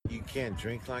can't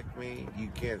drink like me. You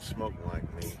can't smoke like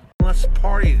me. Let's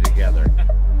party together.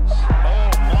 Oh,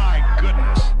 my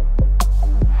goodness.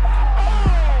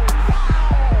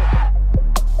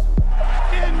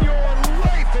 In your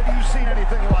life have you seen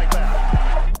anything like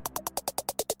that?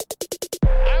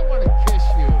 I want to kiss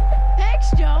you.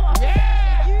 Thanks, Joe.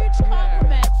 Yeah. Huge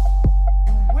compliment.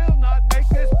 You will not make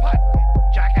this putt,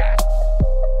 jackass.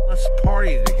 Let's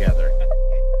party together.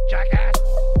 Jackass.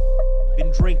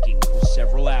 Been drinking for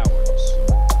several hours.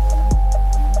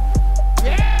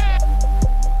 Yeah.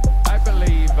 I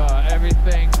believe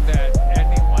everything that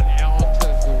anyone else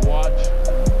has watched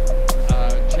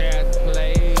Chad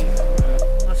play.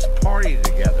 Let's party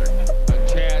together.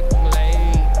 Chad play.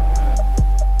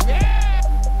 Yeah.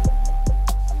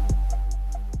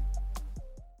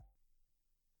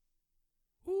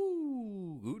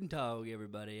 Woo! Guten Tag,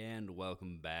 everybody, and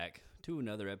welcome back to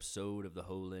another episode of the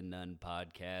Hole in None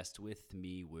podcast with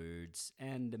me, Words,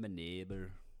 and my neighbor,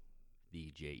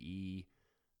 VJE,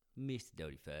 Mr.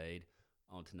 Doty Fade.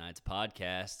 On tonight's podcast,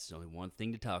 there's only one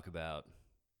thing to talk about: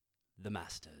 the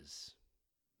Masters.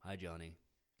 Hi, Johnny.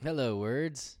 Hello,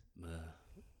 Words. Uh,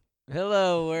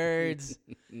 Hello, Words.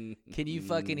 Can you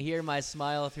fucking hear my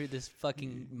smile through this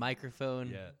fucking microphone?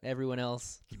 Yeah. Everyone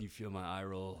else? Can you feel my eye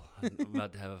roll? I'm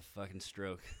about to have a fucking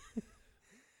stroke.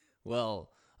 Well,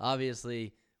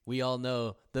 obviously, we all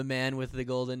know the man with the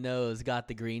golden nose got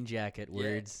the green jacket,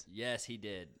 Words. Yes, he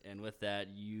did. And with that,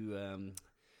 you've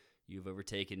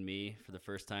overtaken me for the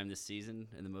first time this season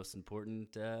in the most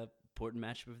important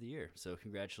matchup of the year. So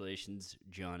congratulations,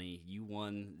 Johnny. You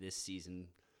won this season.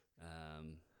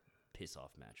 Piss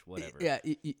off match, whatever. Yeah,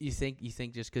 you think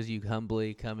just because you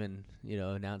humbly come and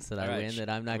announce that All I right, win that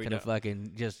I'm not we gonna don't-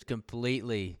 fucking just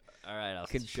completely All right, I'll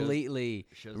shows-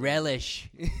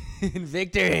 relish in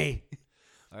victory.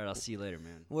 All right, I'll see you later,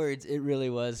 man. Words, it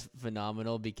really was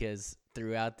phenomenal because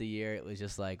throughout the year it was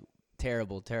just like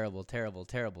terrible.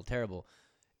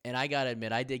 And I gotta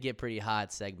admit, I did get pretty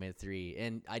hot segment 3,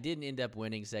 and I didn't end up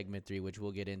winning segment 3, which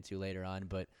we'll get into later on.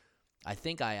 But I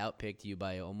think I outpicked you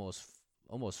by almost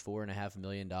 $4.5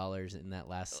 million in that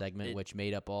last segment, which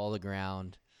made up all the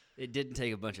ground. It didn't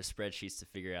take a bunch of spreadsheets to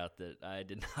figure out that I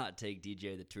did not take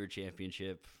DJ the Tour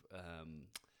Championship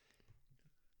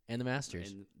And the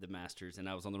Masters. and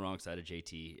I was on the wrong side of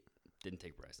JT. Didn't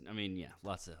take Bryson. I mean, yeah,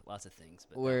 lots of things.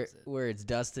 But Where it's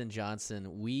Dustin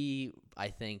Johnson, I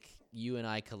think you and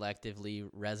I collectively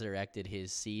resurrected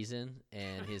his season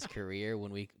and his career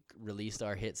when we released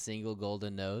our hit single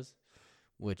 "Golden Nose,"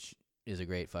 which is a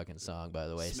great fucking song, by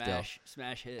the way. Smash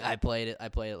hit. I played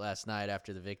it last night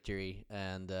after the victory,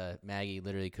 and Maggie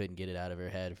literally couldn't get it out of her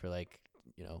head for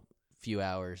few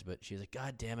hours, but she's like,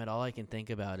 God damn it, all I can think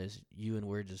about is you and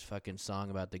Words' fucking song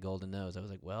about the golden nose. I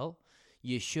was like, well,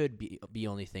 you should be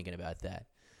only thinking about that.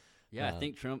 Yeah, I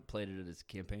think Trump played it at his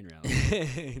campaign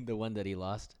rally. The one that he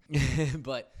lost.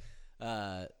 But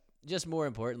just more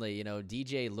importantly,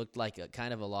 DJ looked like a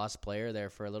kind of a lost player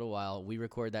there for a little while. We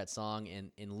recorded that song,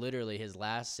 and in literally his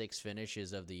last 6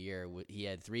 finishes of the year, he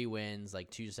had 3 wins,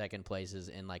 like 2 second places,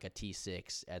 and like a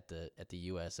T6 at the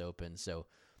U.S. Open. So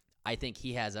I think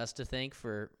he has us to thank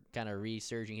for kind of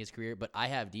resurging his career, but I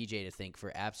have DJ to thank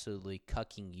for absolutely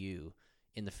cucking you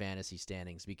in the fantasy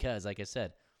standings because, like I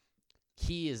said,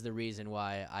 he is the reason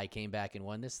why I came back and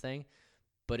won this thing.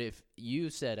 But if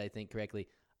you said, I think correctly,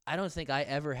 I don't think I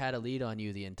ever had a lead on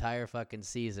you the entire fucking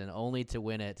season, only to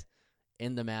win it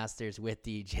in the Masters with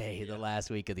DJ the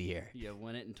last week of the year. Yeah,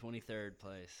 won it in 23rd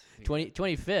place.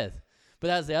 25th. But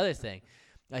that was the other thing.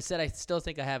 I said I still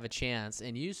think I have a chance,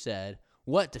 and you said,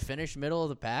 what, to finish middle of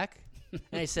the pack?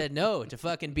 And I said, no, to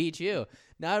fucking beat you.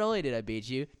 Not only did I beat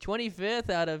you, 25th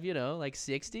out of,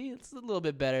 60. It's a little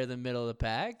bit better than middle of the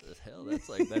pack. Hell, that's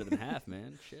like better than half,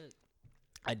 man. Shit.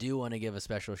 I do want to give a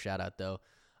special shout out, though.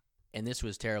 And this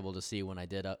was terrible to see when I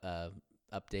did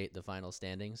update the final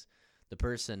standings. The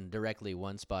person directly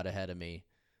 1 spot ahead of me,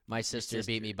 my sister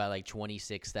beat me by like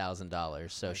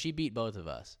 $26,000. So she beat both of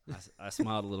us. I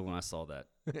smiled a little when I saw that.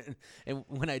 And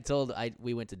when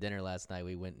we went to dinner last night,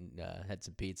 we went and had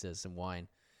some pizza, some wine.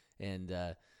 And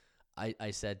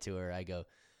I said to her, I go,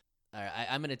 all right,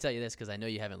 I'm going to tell you this because I know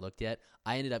you haven't looked yet.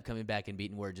 I ended up coming back and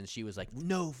beating Words, and she was like,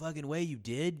 no fucking way you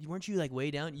did? Weren't you like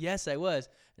way down? Yes, I was.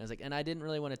 And I was like, and I didn't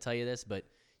really want to tell you this, but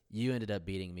you ended up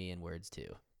beating me in Words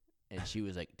too. And she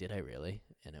was like, did I really?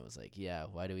 And I was like, yeah,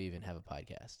 why do we even have a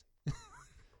podcast?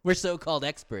 We're so-called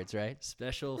experts, right?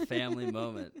 Special family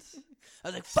moments. I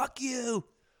was like, fuck you.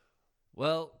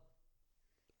 Well,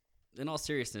 in all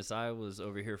seriousness, I was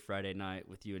over here Friday night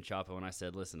with you and Chapo, and I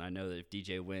said, listen, I know that if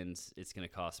DJ wins, it's going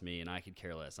to cost me, and I could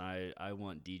care less. I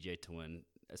want DJ to win.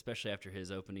 especially after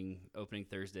his opening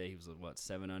Thursday. He was,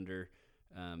 7 under,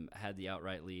 had the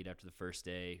outright lead after the first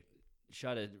day,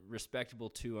 shot a respectable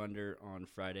 2 under on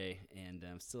Friday, and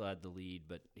still had the lead,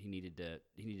 but he needed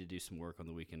to do some work on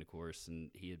the weekend, of course,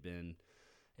 and he had been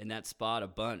in that spot a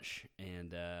bunch,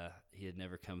 and he had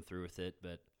never come through with it,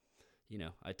 but,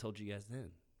 I told you guys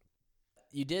then.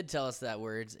 You did tell us that,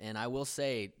 Words, and I will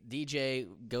say DJ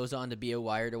goes on to be a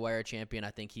wire-to-wire champion.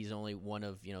 I think he's only one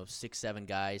of 6-7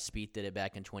 guys. Speed did it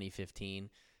back in 2015,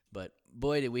 but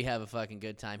boy, did we have a fucking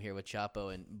good time here with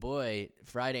Chapo. And boy,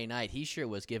 Friday night he sure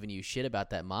was giving you shit about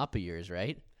that mop of yours,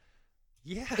 right?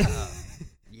 Yeah,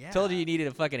 yeah. Told you needed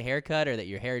a fucking haircut or that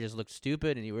your hair just looked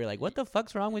stupid, and you were like, "What the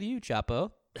fuck's wrong with you,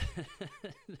 Chapo?"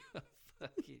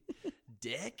 Fucking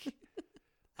dick.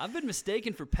 I've been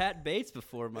mistaken for Pat Bates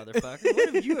before, motherfucker.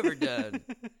 What have you ever done?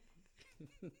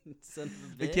 Son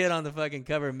of a The bitch. kid on the fucking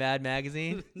cover of Mad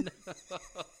Magazine. No.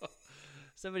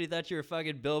 Somebody thought you were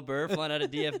fucking Bill Burr flying out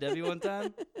of DFW one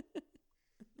time?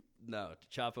 No,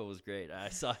 Chapo was great. I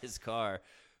saw his car.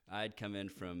 I'd come in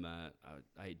from, I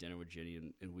ate dinner with Jenny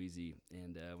and Wheezy,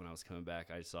 and when I was coming back,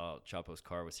 I saw Chapo's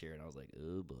car was here, and I was like,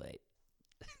 oh, boy.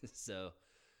 So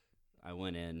I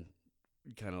went in,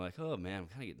 kind of like, oh, man, I'm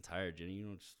kind of getting tired, Jenny.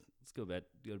 Let's go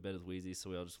to bed with Wheezy.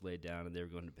 So we all just laid down, and they were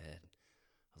going to bed.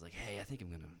 I was like, hey, I think I'm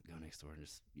going to go next door and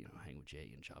just, hang with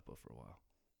Jay and Chapo for a while.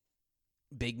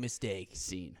 Big mistake.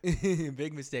 Scene.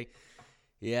 Big mistake.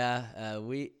 Yeah,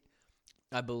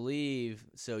 I believe,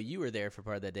 so you were there for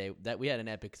part of that day. That we had an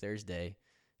epic Thursday.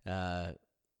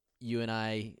 You and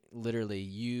I, literally,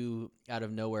 you out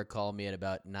of nowhere called me at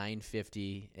about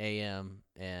 9:50 a.m.,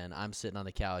 and I'm sitting on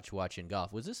the couch watching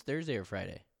golf. Was this Thursday or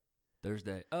Friday?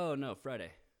 Thursday. Oh, no,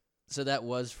 Friday. So that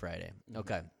was Friday.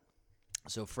 Okay.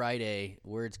 So Friday,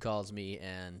 Words calls me,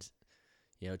 and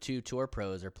 2 tour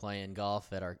pros are playing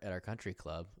golf at our country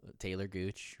club, Taylor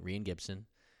Gooch, Rian Gibson,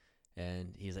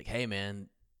 and he's like, "Hey man,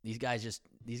 these guys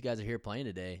are here playing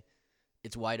today.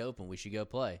 It's wide open. We should go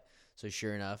play." So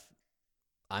sure enough,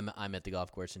 I'm at the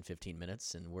golf course in 15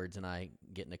 minutes, and Words and I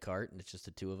get in a cart, and it's just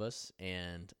the 2 of us.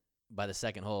 And by the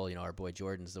second hole, our boy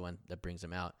Jordan's the one that brings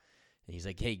him out, and he's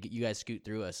like, "Hey, you guys scoot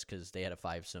through us," because they had a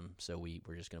 5-some, so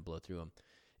we're just gonna blow through them.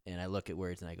 And I look at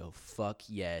Words and I go, "Fuck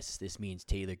yes, this means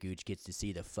Taylor Gooch gets to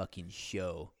see the fucking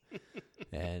show."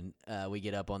 And we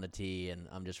get up on the tee, and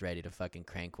I'm just ready to fucking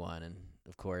crank one. And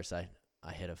of course, I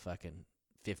hit a fucking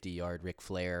 50-yard Ric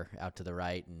Flair out to the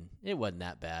right, and it wasn't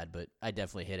that bad, but I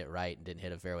definitely hit it right and didn't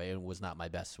hit a fairway. It was not my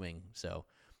best swing, so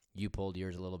you pulled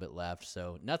yours a little bit left,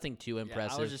 so nothing too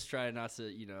impressive. I was just trying not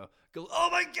to, go, oh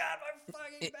my God, my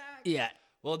fucking back. Yeah.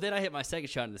 Well, then I hit my second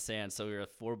shot in the sand, so we were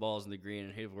 4 balls in the green,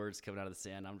 and his Words coming out of the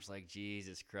sand. I'm just like,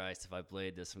 Jesus Christ, if I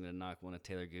blade this, I'm going to knock one of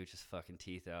Taylor Gooch's fucking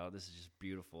teeth out. This is just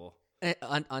beautiful.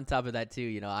 On top of that,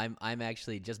 too, I'm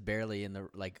actually just barely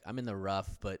I'm in the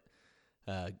rough, but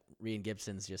Rian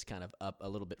Gibson's just kind of up a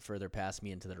little bit further past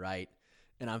me and to the right,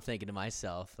 and I'm thinking to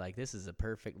myself, like, this is a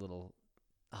perfect little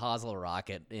hosel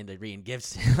rocket into Rian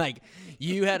Gibson. Like,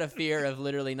 you had a fear of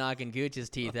literally knocking Gooch's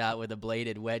teeth out with a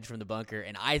bladed wedge from the bunker,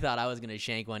 and I thought I was going to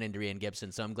shank one into Rian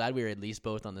Gibson, so I'm glad we were at least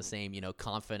both on the same,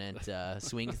 confident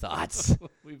swing thoughts.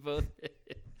 We both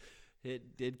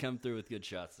it did come through with good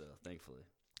shots, though, thankfully.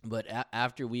 But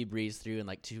after we breezed through in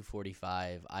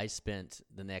 2:45, I spent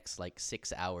the next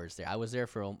 6 hours there. I was there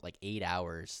for 8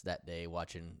 hours that day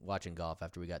watching golf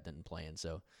after we got done playing.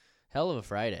 So, hell of a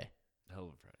Friday. Hell of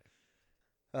a Friday.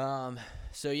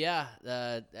 So yeah,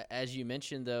 as you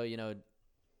mentioned though,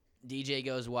 DJ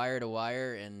goes wire to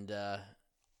wire, and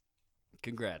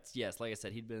congrats. Yes, like I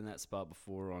said, he'd been in that spot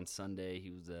before on Sunday. He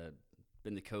was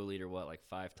been the co-leader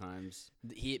 5 times.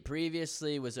 He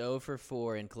previously was 0 for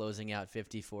 4 in closing out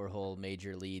 54-hole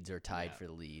major leads or tied for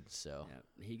the lead. So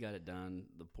yeah, he got it done.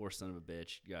 The poor son of a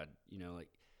bitch got,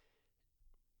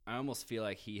 I almost feel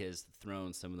like he has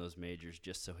thrown some of those majors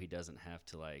just so he doesn't have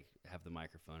to have the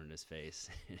microphone in his face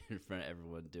in front of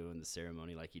everyone doing the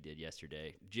ceremony like he did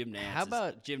yesterday. Jim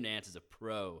Nantz is a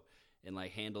pro and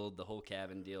handled the whole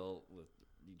Cavan deal with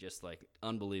just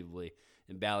unbelievably.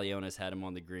 And Balionis had him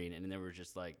on the green, and they were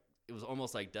just it was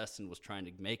almost like Dustin was trying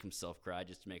to make himself cry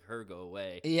just to make her go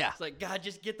away. Yeah. It's like, God,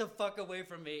 just get the fuck away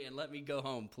from me and let me go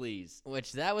home, please.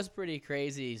 Which, that was pretty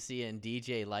crazy seeing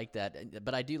DJ like that.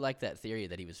 But I do like that theory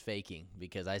that he was faking,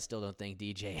 because I still don't think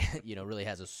DJ, really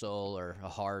has a soul or a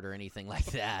heart or anything like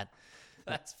that.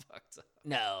 That's fucked up.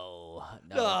 No.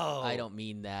 I don't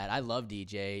mean that. I love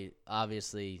DJ,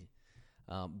 obviously.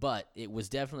 But it was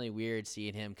definitely weird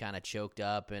seeing him kind of choked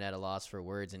up and at a loss for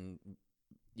words and,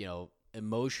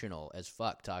 emotional as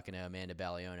fuck talking to Amanda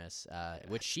Balionis,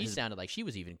 which she sounded like she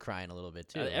was even crying a little bit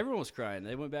too. Everyone was crying.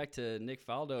 They went back to Nick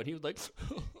Faldo, and he was like,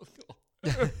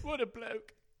 What a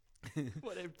bloke.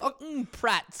 What a Fucking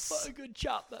Prats. What a good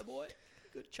chop, that boy.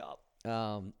 Good chop.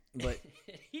 But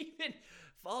Even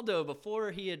Faldo,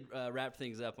 before he had wrapped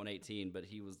things up on 18, but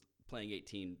he was playing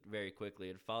 18 very quickly,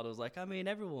 and Faldo was like, I mean,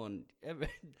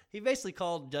 he basically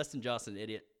called Dustin Johnson an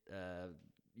idiot,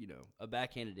 a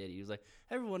backhanded idiot. He was like,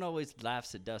 everyone always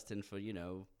laughs at Dustin for,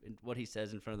 what he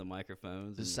says in front of the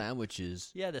microphones. the and-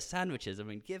 sandwiches. Yeah, the sandwiches. I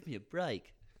mean, give me a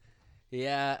break.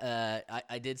 Yeah,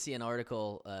 I did see an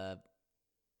article,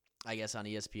 I guess on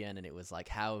ESPN, and it was like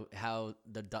how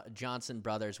the Johnson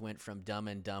brothers went from Dumb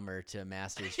and Dumber to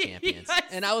Masters champions.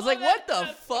 And I was like, what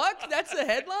the fuck? That's a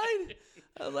headline?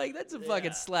 I was like, that's a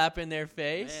fucking slap in their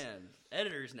face. Man,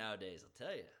 editors nowadays, I'll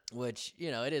tell you. Which,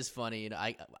 it is funny.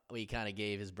 We kind of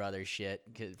gave his brother shit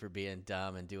for being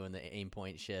dumb and doing the aim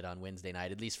point shit on Wednesday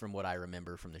night, at least from what I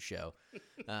remember from the show.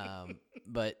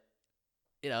 But,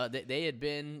 they had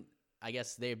been, I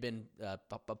guess they've been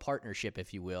a partnership,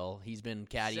 if you will. He's been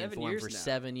caddying for him for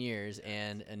 7 years.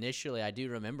 And initially, I do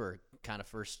remember kind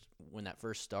of when that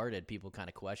first started, people kind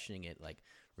of questioning it. Like,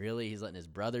 really? He's letting his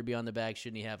brother be on the bag?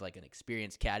 Shouldn't he have like an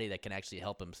experienced caddy that can actually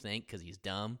help him think because he's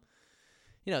dumb?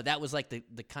 That was like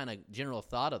the kind of general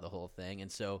thought of the whole thing.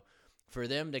 And so for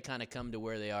them to kind of come to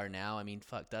where they are now, I mean,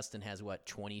 fuck, Dustin has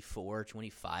 24,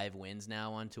 25 wins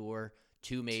now on tour,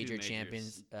 two major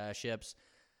championships.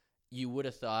 You would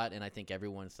have thought, and I think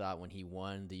everyone thought when he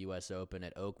won the U.S. Open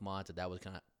at Oakmont that was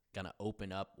going to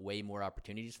open up way more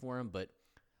opportunities for him. But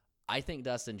I think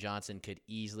Dustin Johnson could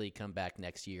easily come back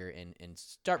next year and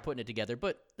start putting it together.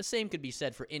 But the same could be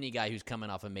said for any guy who's coming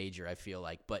off a major, I feel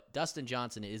like. But Dustin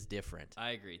Johnson is different.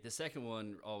 I agree. The second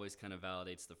one always kind of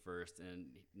validates the first, and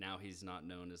now he's not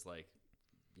known as like,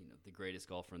 the greatest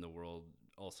golfer in the world,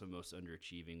 also most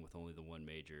underachieving with only the one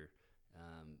major.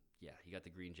 He got the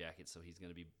green jacket, so he's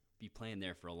going to be playing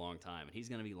there for a long time, and he's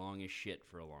going to be long as shit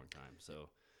for a long time. So,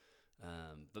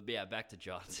 but yeah, back to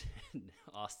Johnson.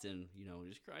 Austin,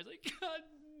 just cries like, God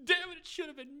damn it should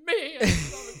have been me. I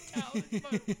saw the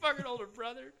talent. My fucking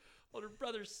older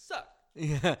brothers suck.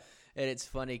 Yeah, and it's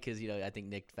funny because I think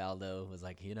Nick Faldo was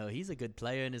like, he's a good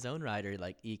player in his own right, or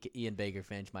like Ian Baker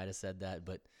Finch might have said that,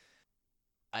 but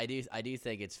I do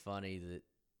think it's funny that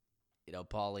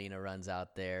Paulina runs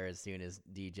out there as soon as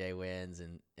DJ wins,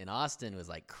 and Austin was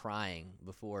like crying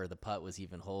before the putt was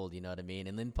even holed, you know what I mean?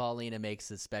 And then Paulina makes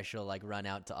a special like run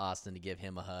out to Austin to give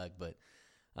him a hug, but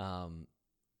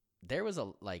there was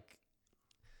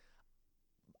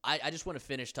I just want to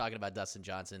finish talking about Dustin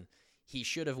Johnson. He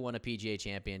should have won a PGA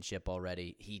championship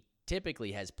already. He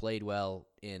typically has played well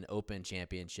in Open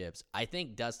championships. I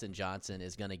think Dustin Johnson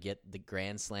is going to get the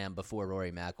Grand Slam before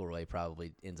Rory McIlroy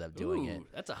probably ends up doing it.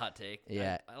 That's a hot take.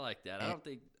 Yeah, I like that.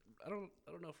 I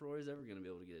don't know if Rory's ever going to be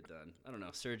able to get it done. I don't know.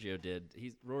 Sergio did.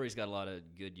 Rory's got a lot of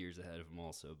good years ahead of him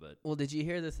also. But well, did you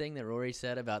hear the thing that Rory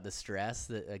said about the stress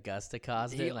that Augusta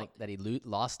caused him? Like that he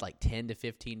lost like 10 to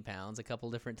 15 pounds a couple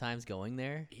different times going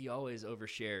there. He always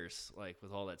overshares like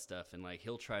with all that stuff, and like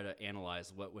he'll try to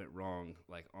analyze what went wrong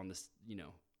like on this,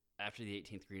 after the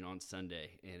 18th green on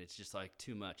Sunday, and it's just like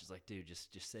too much. It's like, dude,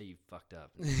 just say you fucked up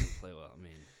and play well. I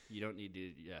mean, you don't need to.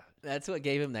 Yeah, that's what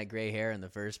gave him that gray hair in the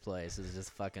first place. It was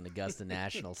just fucking Augusta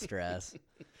National stress.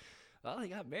 Well, he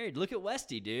got married. Look at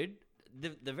Westy, dude.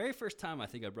 The very first time I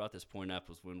think I brought this point up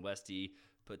was when Westy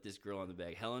put this girl on the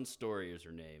bag. Helen Story is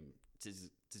her name. It's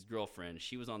his girlfriend.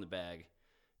 She was on the bag,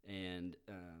 and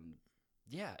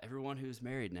everyone who's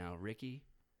married now, Ricky,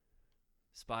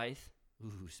 Spieth,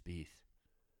 Spieth.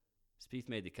 Spieth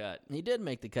made the cut. He did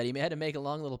make the cut. He had to make a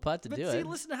long little putt to do it. But see,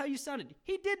 listen to how you sounded.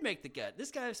 He did make the cut. This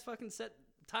guy's fucking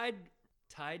tied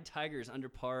Tiger's under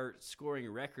par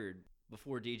scoring record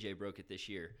before DJ broke it this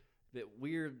year. But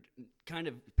we're kind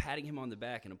of patting him on the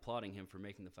back and applauding him for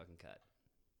making the fucking cut.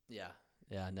 Yeah.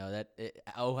 No,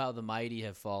 how the mighty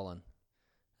have fallen.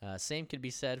 Same could be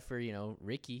said for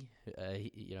Ricky.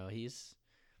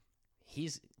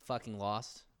 He's fucking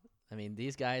lost. I mean,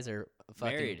 these guys are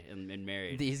fucking married and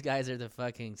married. These guys are the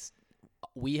fucking.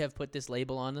 We have put this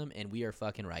label on them, and we are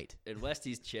fucking right. And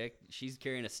Westy's chick, she's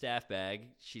carrying a staff bag.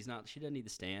 She doesn't need the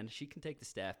stand. She can take the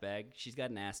staff bag. She's got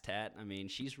an ass tat. I mean,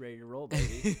 she's ready to roll,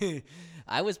 baby.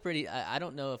 I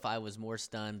don't know if I was more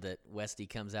stunned that Westy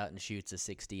comes out and shoots a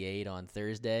 68 on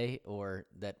Thursday, or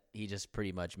that he just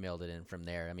pretty much mailed it in from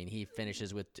there. I mean, he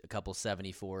finishes with a couple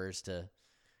 74s to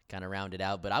kind of round it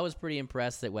out. But I was pretty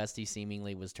impressed that Westy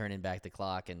seemingly was turning back the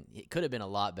clock, and it could have been a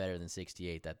lot better than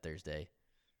 68 that Thursday.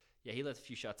 Yeah, he left a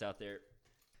few shots out there.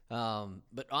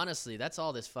 But honestly, that's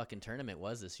all this fucking tournament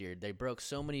was this year. They broke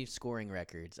so many scoring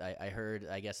records. I heard,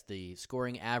 I guess the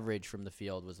scoring average from the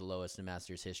field was the lowest in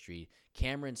Masters history.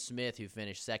 Cameron Smith, who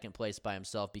finished second place by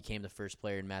himself, became the first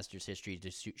player in Masters history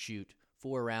to shoot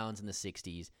 4 rounds in the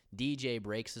 60s. DJ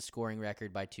breaks the scoring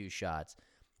record by 2 shots.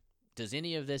 Does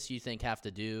any of this, you think, have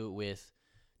to do with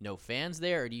no fans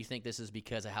there, or do you think this is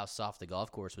because of how soft the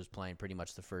golf course was playing pretty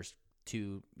much the first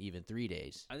 2, even 3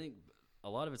 days? I think a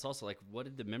lot of it's also like, what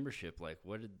did the membership like?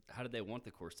 How did they want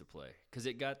the course to play? Because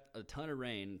it got a ton of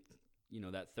rain,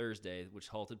 that Thursday, which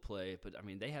halted play. But I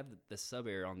mean, they have the sub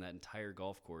air on that entire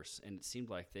golf course, and it seemed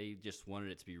like they just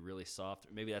wanted it to be really soft.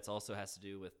 Maybe that's also has to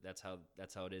do with that's how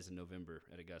it is in November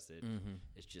at Augusta.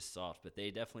 It's just soft, but they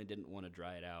definitely didn't want to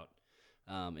dry it out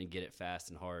and get it fast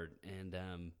and hard. And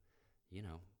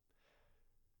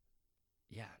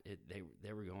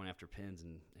they were going after pins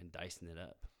and dicing it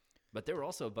up. But there were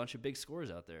also a bunch of big scores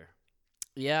out there.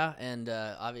 Yeah, and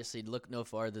obviously look no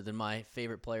farther than my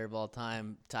favorite player of all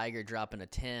time, Tiger, dropping a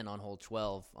 10 on hole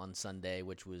 12 on Sunday,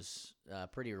 which was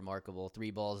pretty remarkable.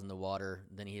 3 balls in the water.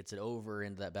 Then he hits it over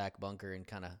into that back bunker and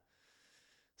kind of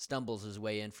stumbles his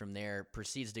way in from there.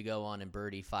 Proceeds to go on and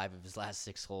birdie 5 of his last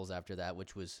 6 holes after that,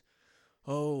 which was,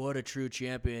 oh, what a true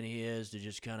champion he is to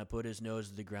just kind of put his nose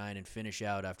to the grind and finish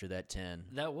out after that 10.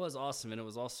 That was awesome, and it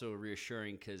was also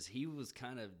reassuring because he was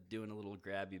kind of doing a little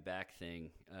grab you back thing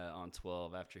on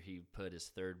 12 after he put his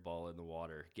 3rd ball in the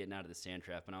water, getting out of the sand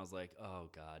trap, and I was like, oh,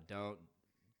 God, don't.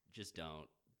 Just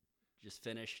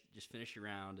finish your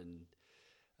round, and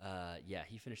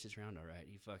he finished his round all right.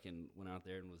 He fucking went out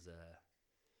there and was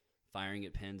firing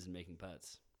at pins and making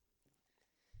putts.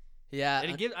 Yeah.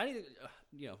 And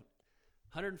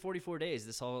 144 days,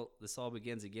 this all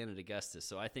begins again at Augusta,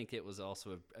 so I think it was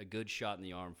also a good shot in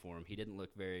the arm for him. He didn't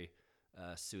look very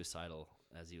suicidal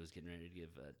as he was getting ready to give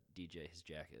DJ his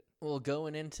jacket. Well,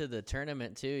 going into the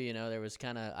tournament, too, there was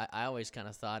kind of, I always kind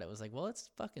of thought it was like, well, it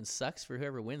fucking sucks for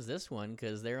whoever wins this one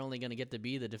because they're only going to get to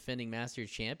be the defending Masters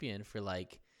champion for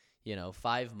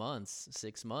 5 months,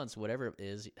 6 months, whatever it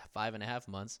is, 5.5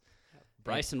 months.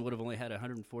 Bryson would have only had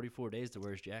 144 days to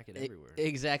wear his jacket everywhere.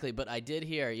 Exactly, but I did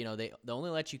hear, they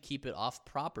only let you keep it off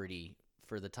property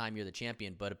for the time you're the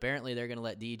champion, but apparently they're going to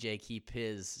let DJ keep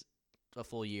his a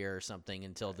full year or something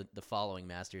until the following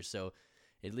Masters, so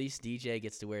at least DJ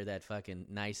gets to wear that fucking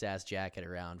nice-ass jacket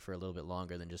around for a little bit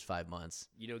longer than just 5 months.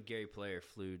 Gary Player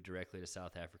flew directly to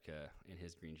South Africa in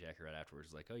his green jacket right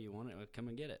afterwards, like, oh, you want it? Well, come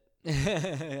and get it.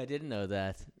 I didn't know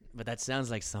that, but that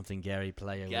sounds like something Gary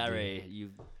Player would do. Gary,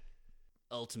 you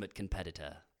ultimate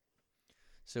competitor.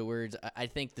 So I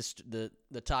think the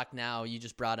talk now, you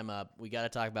just brought him up. We got to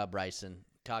talk about Bryson.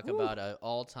 Talk about an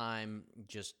all-time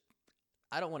just,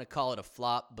 I don't want to call it a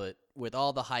flop, but with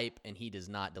all the hype, and he does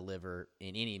not deliver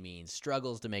in any means.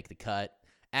 Struggles to make the cut.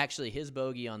 Actually, his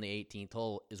bogey on the 18th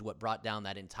hole is what brought down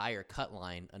that entire cut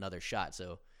line another shot.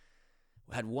 So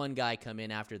had one guy come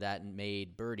in after that and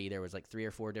made birdie. There was 3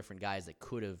 or 4 different guys that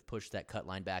could have pushed that cut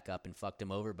line back up and fucked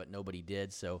him over, but nobody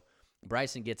did. So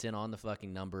Bryson gets in on the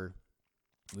fucking number.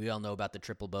 We all know about the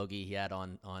triple bogey he had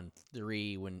on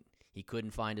 3 when he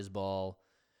couldn't find his ball.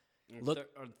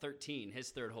 On 13,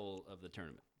 his 3rd hole of the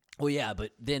tournament. Well, yeah,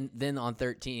 but then on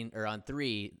 13 or on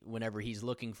 3, whenever he's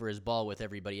looking for his ball with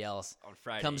everybody else, on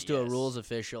Friday, comes to a rules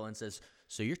official and says,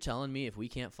 "So you're telling me if we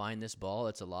can't find this ball,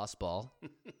 it's a lost ball?"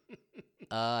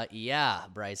 Yeah,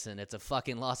 Bryson, it's a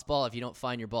fucking lost ball if you don't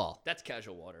find your ball. That's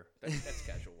casual water. That's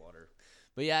casual water.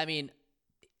 But yeah, I mean,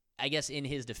 I guess in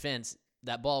his defense,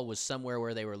 that ball was somewhere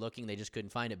where they were looking. They just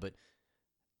couldn't find it. But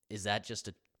is that just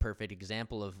a perfect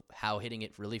example of how hitting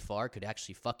it really far could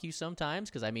actually fuck you sometimes?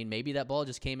 Because, I mean, maybe that ball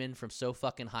just came in from so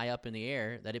fucking high up in the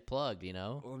air that it plugged,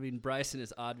 Well, I mean, Bryson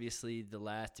is obviously the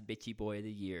last bitchy boy of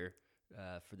the year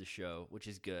for the show, which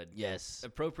is good. Yes.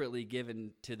 Appropriately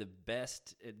given to the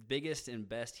biggest and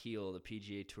best heel the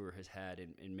PGA Tour has had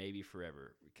in maybe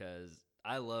forever, because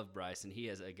I love Bryson. He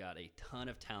has got a ton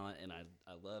of talent, and I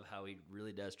love how he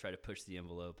really does try to push the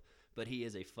envelope. But he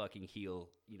is a fucking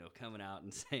heel, coming out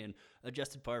and saying,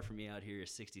 adjusted par for me out here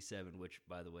is 67, which,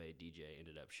 by the way, DJ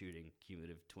ended up shooting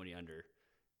cumulative 20 under,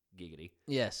 giggity.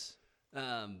 Yes.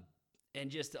 And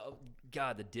just, oh,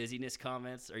 God, the dizziness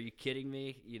comments. Are you kidding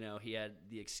me? He had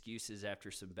the excuses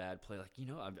after some bad play. Like,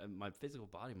 my physical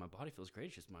body, my body feels great.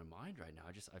 It's just my mind right now.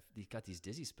 I've got these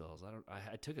dizzy spells.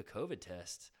 I took a COVID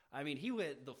test. I mean, he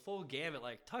went the full gamut.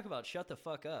 Like, talk about shut the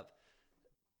fuck up.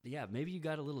 Yeah, maybe you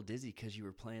got a little dizzy because you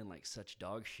were playing like such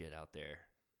dog shit out there.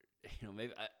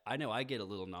 Maybe I know I get a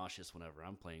little nauseous whenever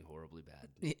I'm playing horribly bad.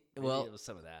 Maybe Well, it was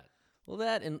some of that. Well,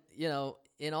 that and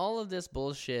in all of this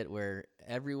bullshit where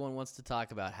everyone wants to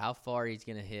talk about how far he's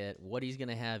going to hit, what he's going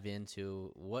to have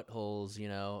into, what holes,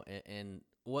 and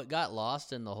what got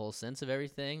lost in the whole sense of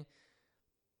everything,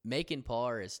 making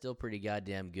par is still pretty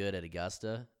goddamn good at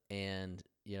Augusta, and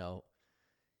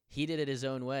he did it his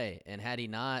own way. And had he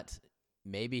not,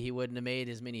 maybe he wouldn't have made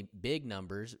as many big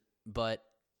numbers. But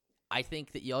I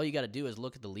think that all you got to do is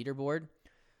look at the leaderboard.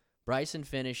 Bryson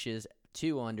finishes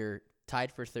 2 under,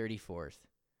 tied for 34th.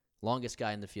 Longest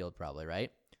guy in the field probably,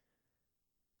 right?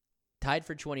 Tied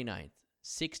for 29th.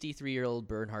 63-year-old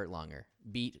Bernhard Langer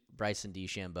beat Bryson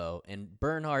DeChambeau, and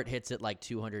Bernhard hits it like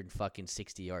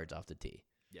 260 yards off the tee.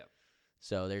 Yep.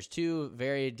 So there's 2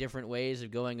 very different ways of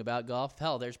going about golf.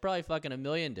 Hell, there's probably fucking a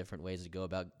million different ways to go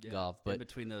about golf. In But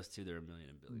between those two, there are a million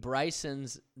and billion.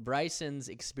 Bryson's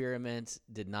experiment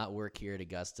did not work here at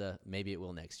Augusta. Maybe it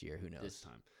will next year. Who knows? This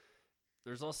time.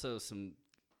 There's also some,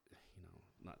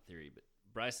 not theory, but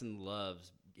Bryson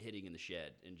loves hitting in the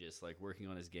shed and just like working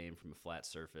on his game from a flat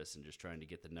surface and just trying to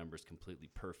get the numbers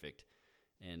completely perfect.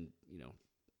 And,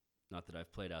 not that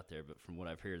I've played out there, but from what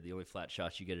I've heard, the only flat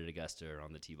shots you get at Augusta are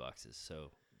on the tee boxes.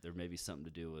 So there may be something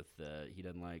to do with he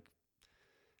doesn't like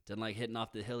hitting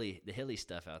off the hilly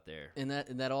stuff out there. And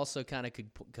that also kind of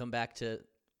could come back to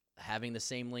having the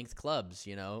same length clubs.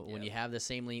 When you have the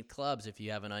same length clubs, if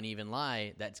you have an uneven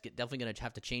lie, that's definitely going to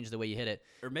have to change the way you hit it.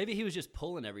 Or maybe he was just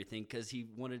pulling everything because he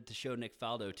wanted to show Nick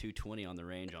Faldo 220 on the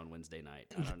range on Wednesday night.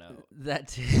 I don't know.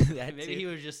 Maybe he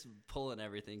was just pulling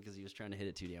everything because he was trying to hit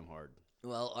it too damn hard.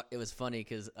 Well, it was funny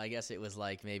because I guess it was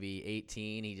like maybe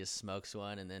 18. He just smokes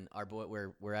one, and then our boy,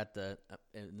 we're at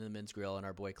in the men's grill, and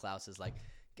our boy Klaus is like,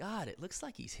 God, it looks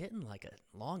like he's hitting like a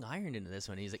long iron into this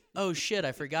one. He's like, oh shit,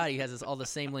 I forgot he has all the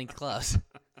same length clubs.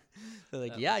 They're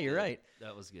like, yeah, you're right.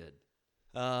 That was good.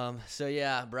 So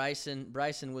yeah, Bryson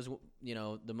was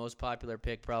the most popular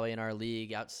pick probably in our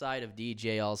league. Outside of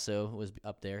DJ, also was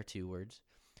up there 2 words,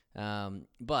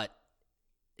 but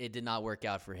it did not work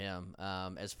out for him.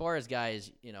 As far as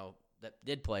guys, that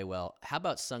did play well, how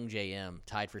about Sung J M,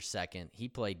 tied for 2nd? He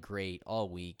played great all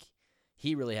week.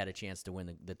 He really had a chance to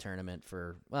win the tournament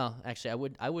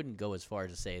actually, I wouldn't go as far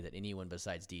as to say that anyone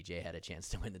besides DJ had a chance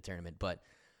to win the tournament, but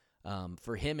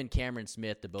for him and Cameron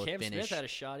Smith to both finish. Smith had a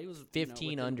shot. He was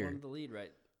 15 under. One of the lead,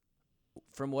 right?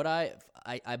 From what I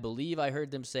believe I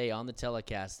heard them say on the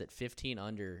telecast that 15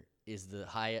 under is the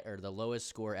the lowest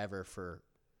score ever for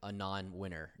a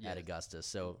non-winner at Augusta.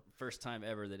 So first time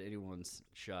ever that anyone's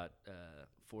shot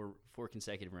 4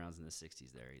 consecutive rounds in the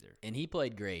 60s there either. And he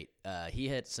played great. He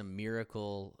hit some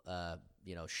miracle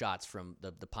shots from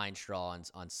the pine straw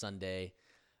on Sunday.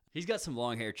 He's got some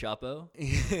long hair, Chapo.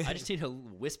 I just need a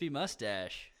wispy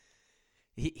mustache.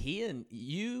 He and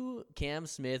you, Cam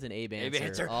Smith, and Abe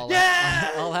Answer all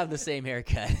have the same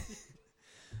haircut.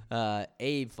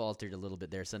 Abe faltered a little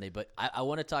bit there Sunday, but I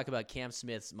want to talk about Cam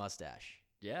Smith's mustache.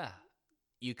 Yeah.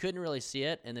 You couldn't really see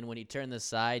it, and then when he turned the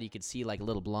side, you could see like a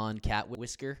little blonde cat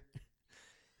whisker.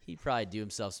 He'd probably do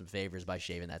himself some favors by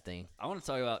shaving that thing. I want to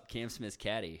talk about Cam Smith's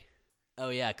caddy. Oh,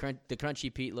 yeah, the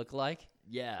Crunchy Pete lookalike?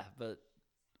 Yeah, but,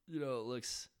 it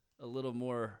looks a little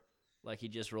more like he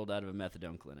just rolled out of a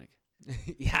methadone clinic.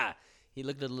 Yeah, he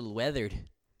looked a little weathered.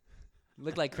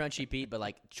 Looked like Crunchy Pete, but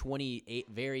like 28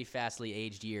 very fastly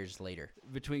aged years later.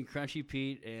 Between Crunchy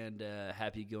Pete and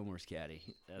Happy Gilmore's caddy.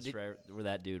 That's right where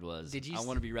that dude was. Did you I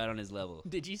want to be right on his level.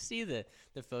 Did you see the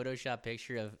Photoshop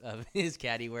picture of his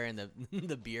caddy wearing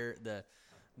the beer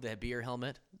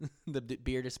helmet, the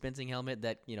beer dispensing helmet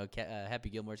that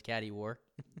Happy Gilmore's caddy wore?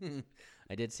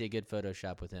 I did see a good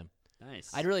Photoshop with him.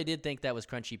 Nice. I really did think that was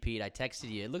Crunchy Pete. I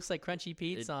texted you. It looks like Crunchy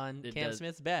Pete's on Cam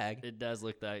Smith's bag. It does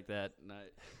look like that. And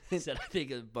I said I think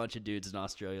a bunch of dudes in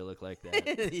Australia look like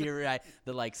that. You're right.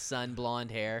 The like sun blonde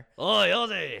hair. Oh,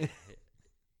 Yossi!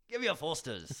 Give me a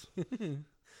Foster's.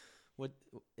 What?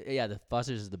 Yeah, the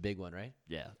Foster's is the big one, right?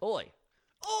 Yeah. Oi!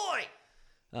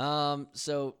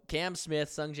 So Cam Smith,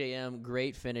 Sung J M,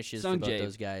 great finishes for both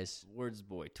those guys. Word's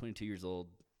boy, 22 years old.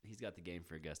 He's got the game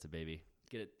for Augusta, baby.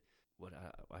 Get it.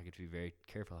 I get to be very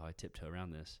careful how I tiptoe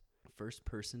around this. First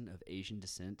person of Asian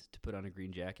descent to put on a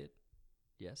green jacket.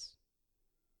 Yes.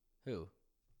 Who?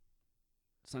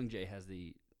 Sung Jae has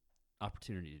the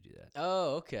opportunity to do that.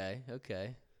 Oh, okay.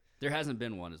 There hasn't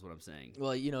been one, is what I'm saying.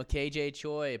 Well, KJ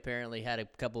Choi apparently had a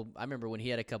couple. I remember when he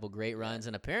had a couple great runs,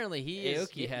 and apparently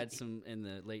Aoki had some in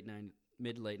the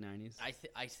mid to late 90s.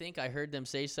 I think I heard them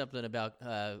say something about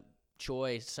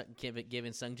Choi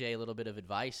giving Sung Jae a little bit of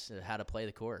advice on how to play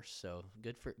the course. So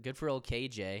good for old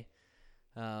KJ.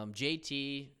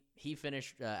 JT, he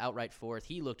finished outright 4th.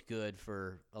 He looked good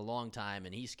for a long time,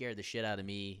 and he scared the shit out of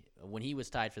me when he was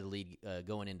tied for the lead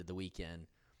going into the weekend.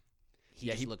 he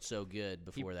Yeah, just he- looked so good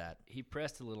before that. He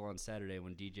pressed a little on Saturday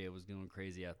when DJ was going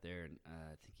crazy out there, and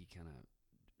I think he kind of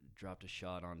dropped a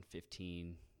shot on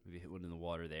 15, maybe hit one in the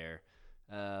water there.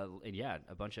 And yeah,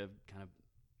 a bunch of kind of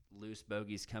loose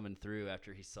bogeys coming through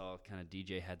after he saw kind of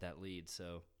DJ had that lead.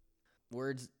 So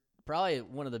Words, probably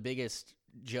one of the biggest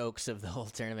jokes of the whole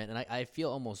tournament, and I feel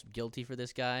almost guilty for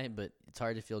this guy, but it's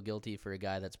hard to feel guilty for a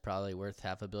guy that's probably worth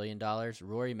 $500 million.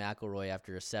 Rory McIlroy,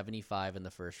 after a 75 in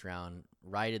the first round,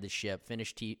 righted the ship,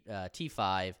 finished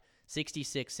T5,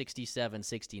 66, 67,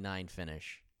 69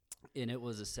 finish. and it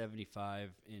was a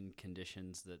 75 in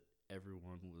conditions that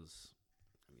everyone was,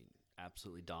 I mean,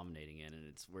 absolutely dominating in, and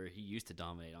it's where he used to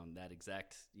dominate on that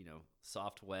exact,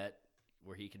 soft wet,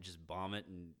 where he could just bomb it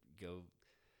and go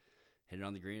hit it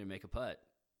on the green and make a putt.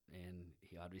 And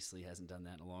he obviously hasn't done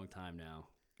that in a long time now.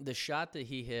 The shot that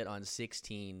he hit on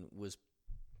 16 was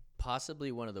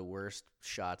possibly one of the worst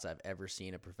shots I've ever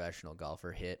seen a professional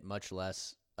golfer hit, much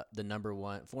less the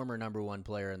former number one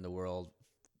player in the world,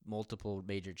 multiple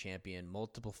major champion,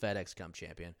 multiple FedEx Cup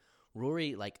champion.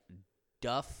 Rory,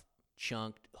 duff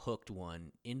chunked, hooked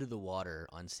one into the water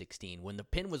on 16 when the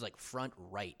pin was front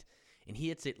right, and he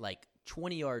hits it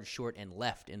 20 yards short and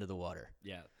left into the water.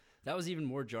 Yeah, that was even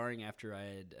more jarring after I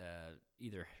had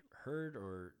either heard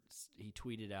or he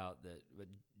tweeted out that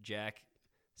Jack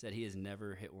said he has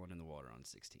never hit one in the water on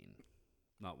 16,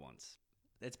 not once.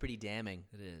 That's pretty damning.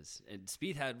 It is. And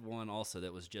Spieth had one also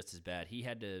that was just as bad. He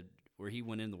had to, where he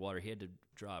went in the water, he had to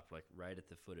drop right at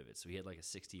the foot of it. So he had a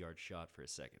 60-yard shot for a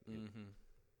second. Mm-hmm.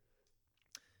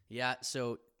 Yeah,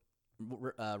 so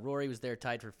Rory was there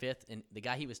tied for fifth, and the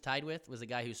guy he was tied with was the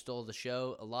guy who stole the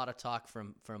show. A lot of talk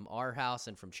from our house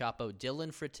and from Chapo,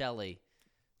 Dylan Fratelli.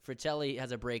 Fratelli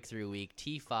has a breakthrough week,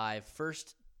 T5,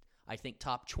 first, I think,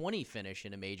 top 20 finish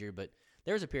in a major, but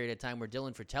there was a period of time where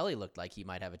Dylan Fratelli looked like he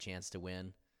might have a chance to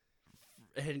win.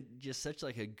 And just such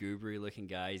a goobery-looking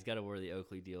guy. He's got to wear the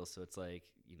Oakley deal, so it's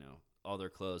all their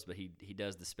clothes, but he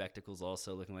does the spectacles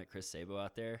also, looking like Chris Sabo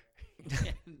out there.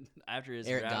 After his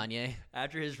Eric round, Gagne.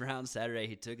 After his round Saturday,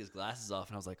 he took his glasses off,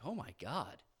 and I was like, oh, my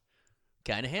God.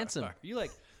 Kind of handsome. Are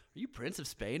you Prince of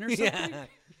Spain or something? Yeah.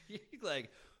 You're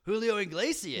like Julio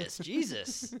Iglesias.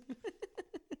 Jesus.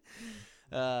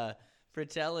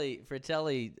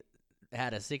 Fratelli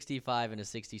had a 65 and a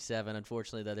 67.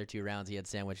 Unfortunately, the other two rounds he had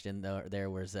sandwiched in there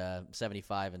was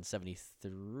 75 and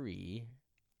 73,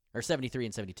 or 73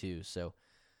 and 72. So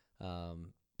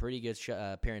pretty good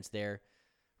appearance there.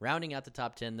 Rounding out the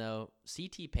top 10, though,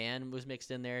 CT Pan was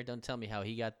mixed in there. Don't tell me how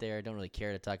he got there. Don't really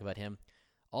care to talk about him.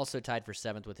 Also tied for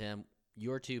seventh with him.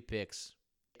 Your two picks,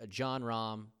 John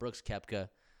Rahm, Brooks Koepka.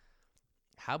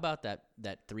 How about that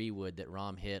 3-wood that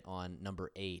Rahm hit on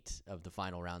number 8 of the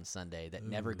final round Sunday that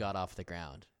never got off the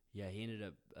ground? Yeah, he ended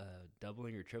up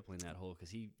doubling or tripling that hole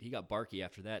because he got barky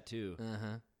after that, too.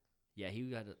 Uh-huh. Yeah,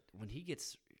 when he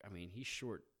gets, he's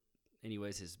short.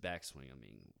 Anyways, his backswing,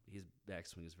 his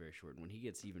backswing is very short. And when he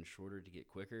gets even shorter to get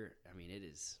quicker, it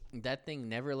is. That thing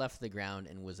never left the ground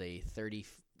and was a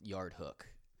 30-yard hook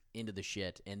into the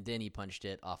shit, and then he punched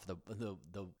it off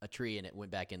a tree, and it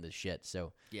went back into the shit.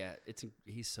 So Yeah,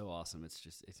 he's so awesome.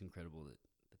 It's incredible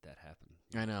that happened.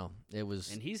 I know it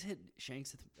was. And he's hit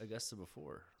Shanks at Augusta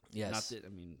before. Yes. Not that,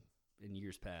 in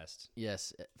years past.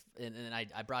 Yes, and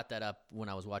I brought that up when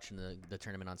I was watching the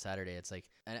tournament on Saturday. It's and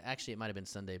actually it might have been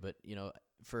Sunday, but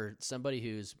for somebody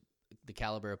who's the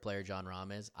caliber of player John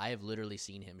Rahm is, I have literally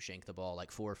seen him shank the ball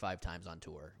 4 or 5 times on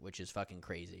tour, which is fucking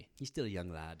crazy. He's still a young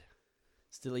lad.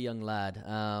 Still a young lad.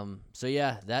 So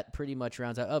yeah, that pretty much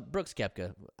rounds out. Brooks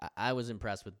Koepka. I was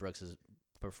impressed with Brooks's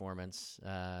performance.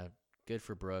 Good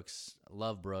for Brooks.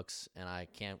 Love Brooks, and I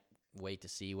can't wait to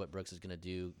see what Brooks is going to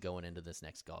do going into this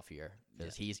next golf year,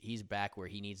 because he's back where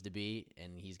he needs to be,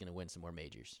 and he's going to win some more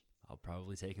majors. I'll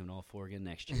probably take him in all 4 again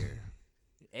next year.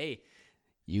 Hey,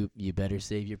 you better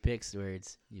save your picks,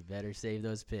 Words. You better save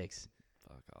those picks.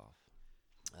 Fuck off.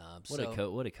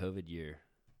 So, What a COVID year.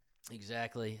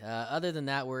 Exactly. Other than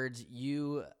that, Words,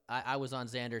 I was on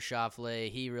Xander Schauffele.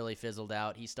 He really fizzled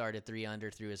out. He started 3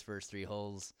 under through his first 3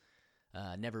 holes.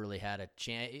 Never really had a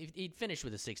chance. He finished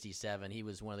with a 67. He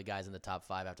was one of the guys in the top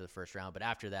 5 after the first round, but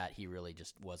after that, he really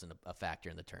just wasn't a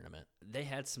factor in the tournament. They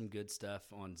had some good stuff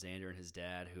on Xander and his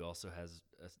dad, who does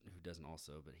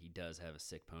have a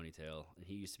sick ponytail, and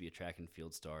he used to be a track and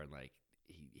field star, and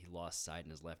he lost sight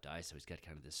in his left eye, so he's got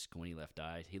kind of this squinty left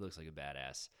eye. He looks like a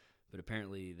badass. But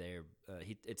apparently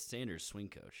it's Xander's swing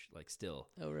coach, still.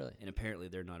 Oh, really? And apparently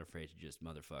they're not afraid to just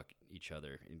motherfuck each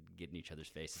other and get in each other's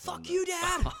faces. Fuck you,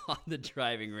 Dad! On the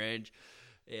driving range.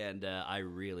 And I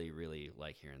really, really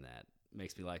like hearing that.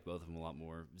 Makes me like both of them a lot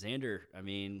more. Xander,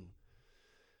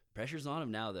 pressure's on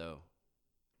him now, though.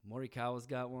 Morikawa's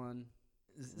got one.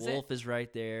 Z- Wolf is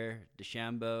right there.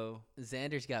 DeChambeau.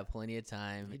 Xander's got plenty of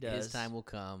time. He does. His time will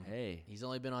come. Hey. He's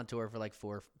only been on tour for like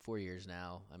four years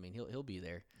now. I mean, he'll be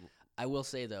there. I will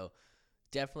say though,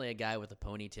 definitely a guy with a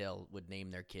ponytail would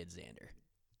name their kid Xander.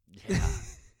 Yeah.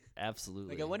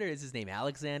 Absolutely. Like, I wonder, is his name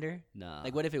Alexander? Nah.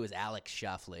 Like, what if it was Alex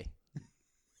Shoffley?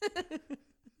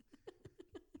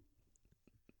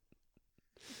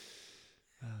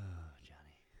 Johnny.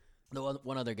 The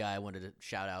one other guy I wanted to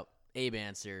shout out, Abe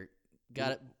Answer.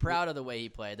 Got it, proud of the way he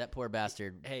played. That poor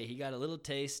bastard. Hey, he got a little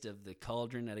taste of the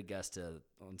cauldron at Augusta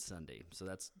on Sunday, so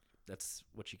that's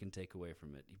what you can take away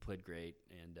from it. He played great,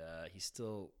 and he's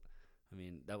still. I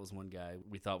mean, that was one guy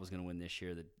we thought was going to win this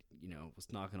year that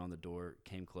was knocking on the door,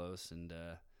 came close, and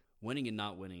winning and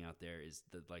not winning out there is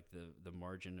the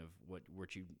margin of what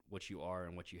you are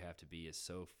and what you have to be is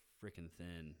so freaking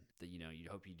thin that you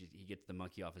hope he gets the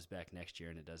monkey off his back next year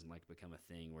and it doesn't become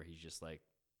a thing where he's just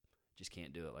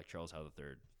can't do it like Charles Howell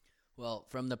III. Well,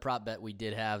 from the prop bet we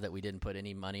did have that we didn't put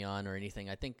any money on or anything,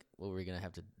 I think we're going to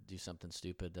have to do something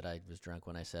stupid that I was drunk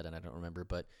when I said and I don't remember.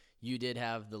 But you did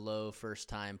have the low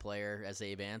first-time player as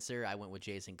Abe Answer. I went with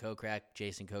Jason Kokrak.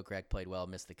 Jason Kokrak played well,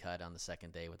 missed the cut on the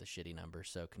second day with a shitty number.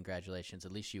 So congratulations.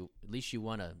 At least you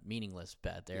won a meaningless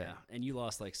bet there. Yeah, and you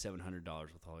lost like $700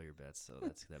 with all your bets, so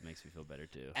that makes me feel better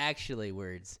too. Actually,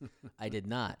 words, I did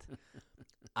not.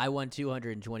 I won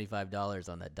 $225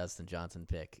 on that Dustin Johnson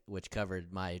pick, which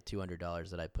covered my $200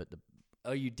 that I put the.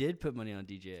 Oh, you did put money on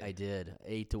DJ. I did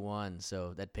 8-1,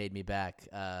 so that paid me back.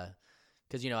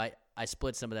 Because I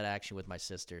split some of that action with my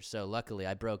sister, so luckily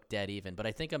I broke dead even. But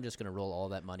I think I'm just gonna roll all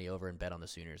that money over and bet on the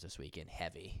Sooners this weekend,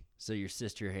 heavy. So your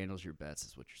sister handles your bets,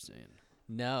 is what you're saying?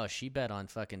 No, she bet on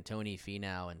fucking Tony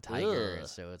Finau and Tiger, Ugh.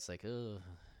 so it's like, ugh.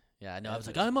 Yeah, I know. I was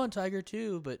like, I'm on Tiger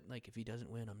too, but like if he doesn't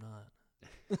win, I'm not.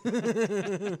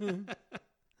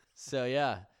 So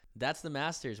yeah, that's the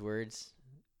Masters words.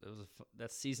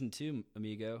 That's season 2,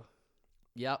 amigo.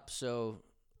 Yep. So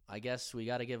I guess we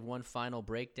got to give one final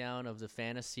breakdown of the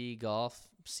fantasy golf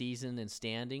season and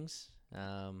standings.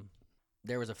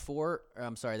 There was a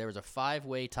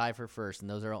 5-way tie for first, and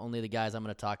those are only the guys I'm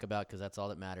going to talk about because that's all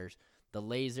that matters. The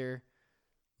Laser,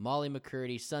 Molly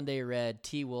McCurdy, Sunday Red,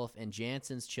 T Wolf, and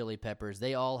Jansen's Chili Peppers.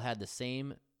 They all had the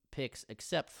same picks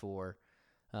except for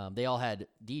they all had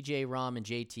DJ, Rom, and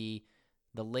JT.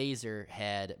 The Laser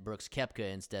had Brooks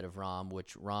Koepka instead of Rom,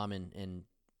 which Rom and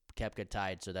Koepka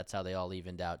tied, so that's how they all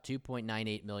evened out.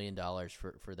 $2.98 million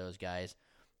for those guys.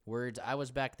 Words, I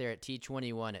was back there at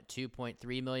T21 at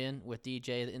 $2.3 million with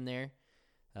DJ in there.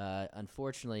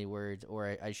 Unfortunately, Words,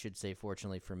 or I should say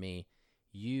fortunately for me,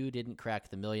 you didn't crack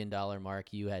the $1 million mark.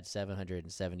 You had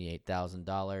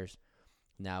 $778,000.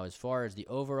 Now, as far as the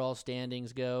overall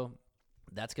standings go,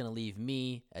 that's going to leave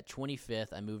me at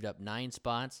 25th. I moved up 9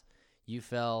 spots. You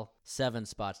fell 7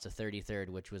 spots to 33rd,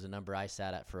 which was a number I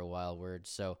sat at for a while, Words.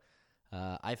 So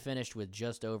I finished with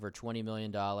just over $20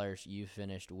 million. You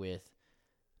finished with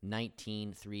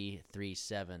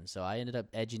 19,337. So I ended up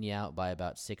edging you out by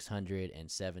about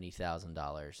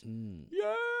 $670,000.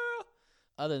 Yeah.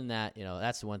 Other than that,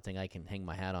 that's the one thing I can hang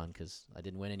my hat on because I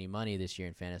didn't win any money this year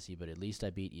in fantasy, but at least I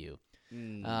beat you.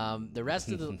 The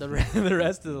rest of the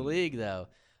rest of the league, though,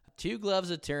 Two Gloves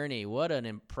Attorney. What an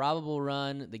improbable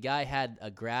run! The guy had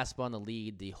a grasp on the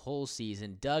lead the whole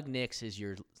season. Doug Nix is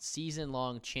your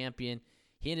season-long champion.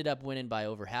 He ended up winning by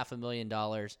over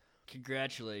 $500,000.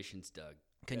 Congratulations, Doug.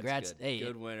 Congrats! Good.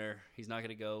 Good winner. He's not going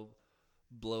to go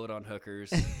blow it on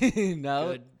hookers.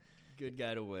 No, good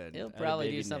guy to win. He'll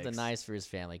probably do something nice for his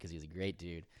family because he's a great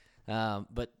dude.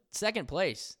 But second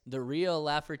place, the real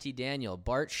Lafferty Daniel,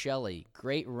 Bart Shelley.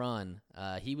 Great run.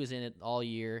 He was in it all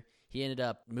year. He ended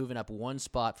up moving up 1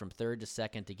 spot from 3rd to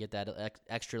 2nd to get that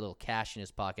extra little cash in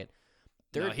his pocket.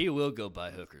 No, he will go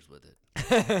buy hookers with it.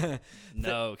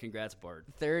 No, congrats, Bart.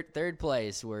 Third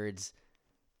place, Words.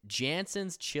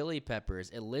 Jansen's Chili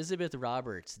Peppers. Elizabeth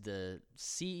Roberts, the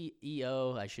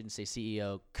CEO, I shouldn't say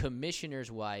CEO,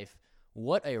 commissioner's wife.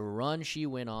 What a run she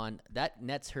went on. That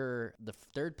nets her the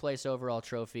 3rd place overall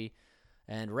trophy.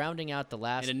 And rounding out the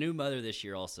last... And a new mother this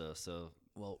year also, so...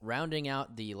 Well, rounding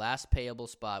out the last payable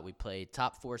spot, we played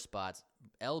top 4 spots.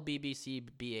 LBBC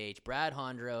BH, Brad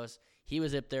Hondros, he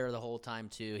was up there the whole time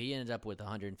too. He ended up with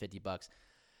 $150.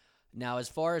 Now, as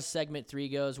far as segment 3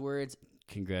 goes, Words,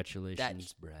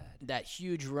 congratulations, Brad. That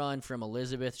huge run from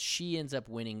Elizabeth, she ends up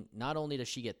winning. Not only does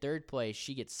she get 3rd place,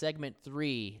 she gets segment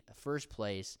 3, 1st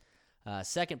place.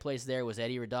 2nd place there was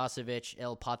Eddie Radosevich,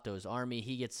 El Pato's Army.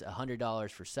 He gets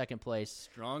 $100 for 2nd place.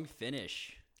 Strong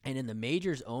finish. And in the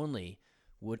majors only,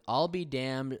 would all be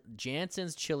damned,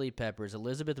 Jansen's Chili Peppers,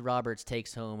 Elizabeth Roberts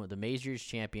takes home the majors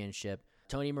championship.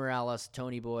 Tony Morales,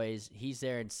 Tony Boys, he's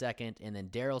there in second, and then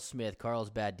Daryl Smith,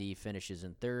 Carlsbad D, finishes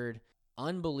in third.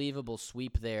 Unbelievable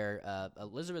sweep there.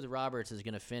 Elizabeth Roberts is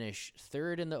going to finish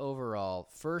third in the overall,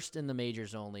 first in the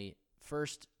majors only,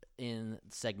 first in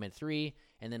segment 3,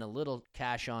 and then a little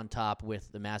cash on top with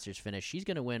the Masters finish. She's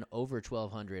going to win over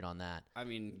 1,200 on that. I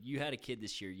mean, you had a kid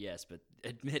this year, yes, but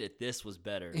admit it, this was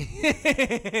better.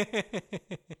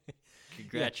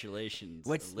 Congratulations,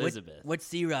 Elizabeth. What's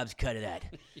C-Rob's cut of that?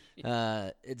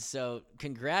 And so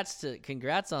congrats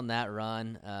on that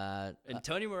run. And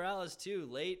Tony Morales too,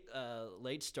 late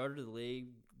starter to the league.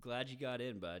 Glad you got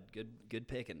in, bud. Good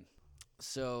picking.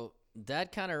 So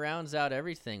that kind of rounds out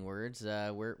everything. Words.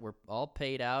 We're all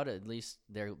paid out. At least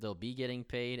they'll be getting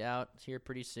paid out here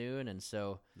pretty soon, and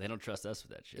so they don't trust us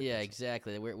with that shit. Yeah,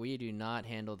 exactly. We do not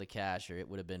handle the cash, or it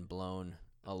would have been blown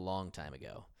a long time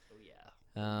ago. Oh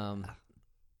yeah.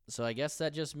 So I guess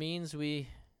that just means we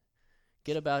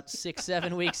get about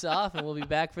 6-7 weeks off, and we'll be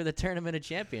back for the Tournament of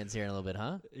Champions here in a little bit,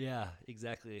 huh? Yeah,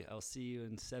 exactly. I'll see you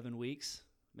in 7 weeks.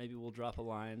 Maybe we'll drop a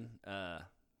line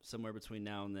somewhere between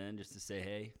now and then just to say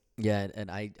hey. Yeah, and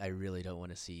I really don't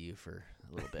want to see you for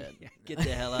a little bit. Get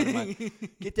the hell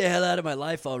out of my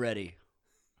life already.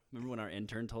 Remember when our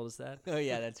intern told us that? Oh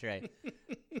yeah, that's right.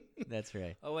 That's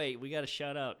right. Oh wait, we got a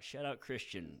shout out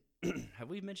Christian. Have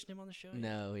we mentioned him on the show yet?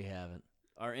 No, we haven't.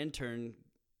 Our intern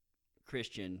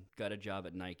Christian got a job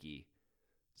at Nike.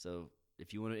 So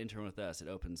if you want to intern with us, it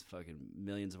opens fucking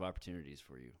millions of opportunities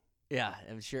for you. Yeah,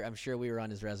 I'm sure we were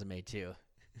on his resume too.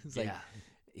 It's like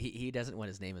he doesn't want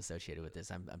his name associated with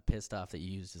this. I'm pissed off that you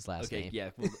used his last name. Okay,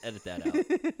 yeah, we'll edit that out.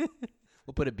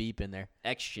 We'll put a beep in there.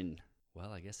 Action.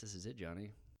 Well, I guess this is it,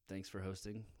 Johnny. Thanks for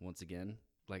hosting once again.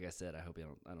 Like I said, I hope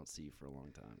I don't see you for a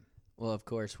long time. Well, of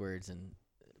course, words and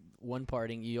one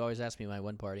parting. You always ask me my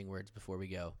one parting words before we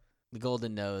go. The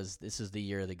Golden Nose. This is the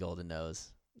year of the Golden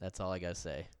Nose. That's all I gotta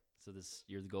say. So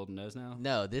you're the Golden Nose now?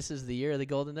 No, this is the year of the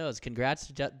Golden Nose. Congrats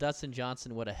to Dustin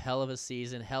Johnson. What a hell of a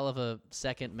season. Hell of a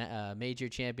second major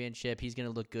championship. He's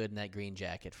gonna look good in that green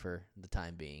jacket for the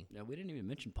time being. No, we didn't even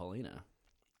mention Paulina.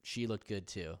 She looked good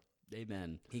too.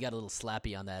 Amen. He got a little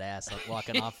slappy on that ass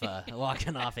walking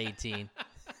off 18.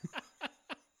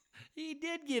 He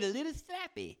did get a little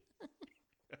slappy.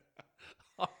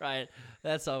 All right,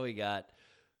 that's all we got.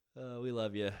 We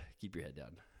love you. Keep your head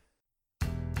down.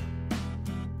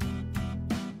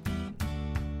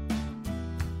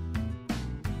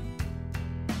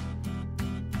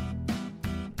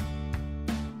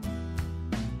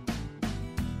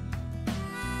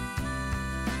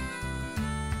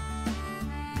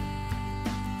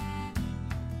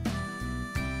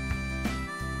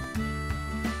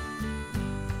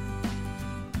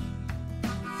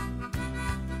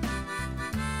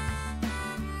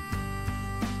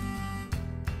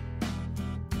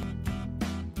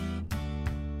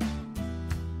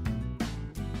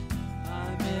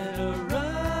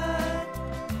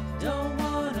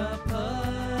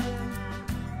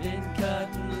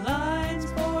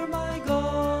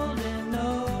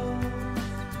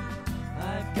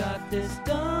 This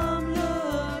dumb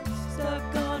look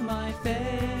stuck on my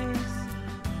face,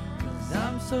 'cause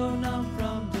I'm so numb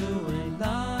from doing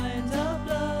lines of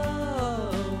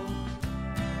blow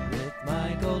with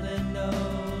my golden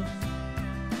nose.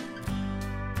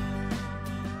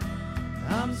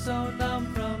 I'm so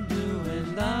numb from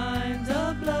doing lines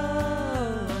of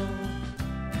blow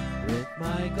with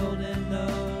my golden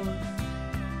nose.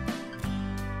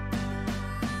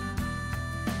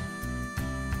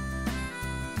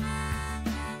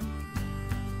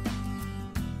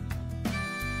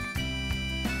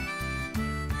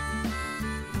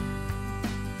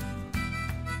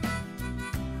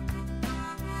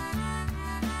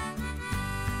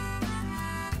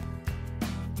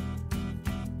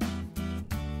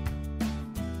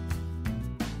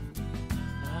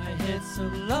 Hit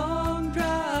some long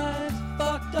drives,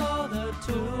 fucked all the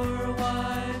tour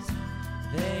wives.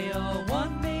 They all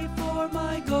want me for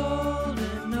my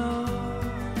golden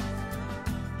nose.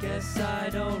 Guess I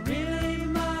don't really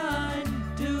mind,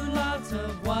 do lots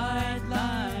of white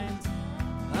lines.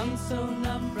 I'm so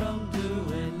numb from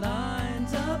doing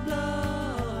lines of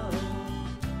blow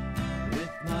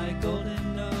with my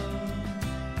golden nose.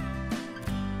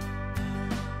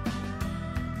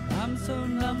 I'm so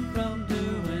numb from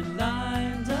doing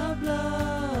lines of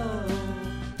blow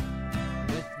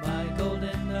with my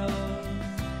golden nose.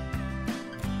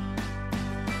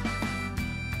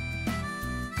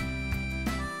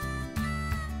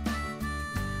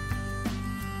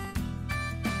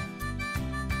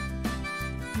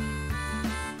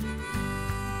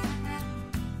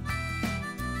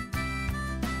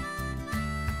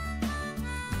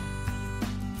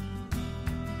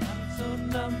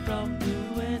 numb from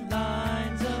doing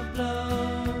lines of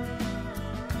blow.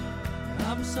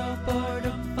 I'm so bored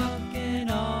of fucking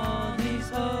all these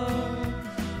hoes.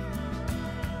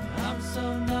 I'm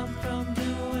so numb from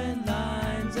doing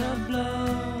lines of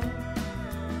blow.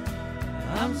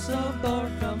 I'm so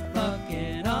bored from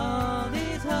fucking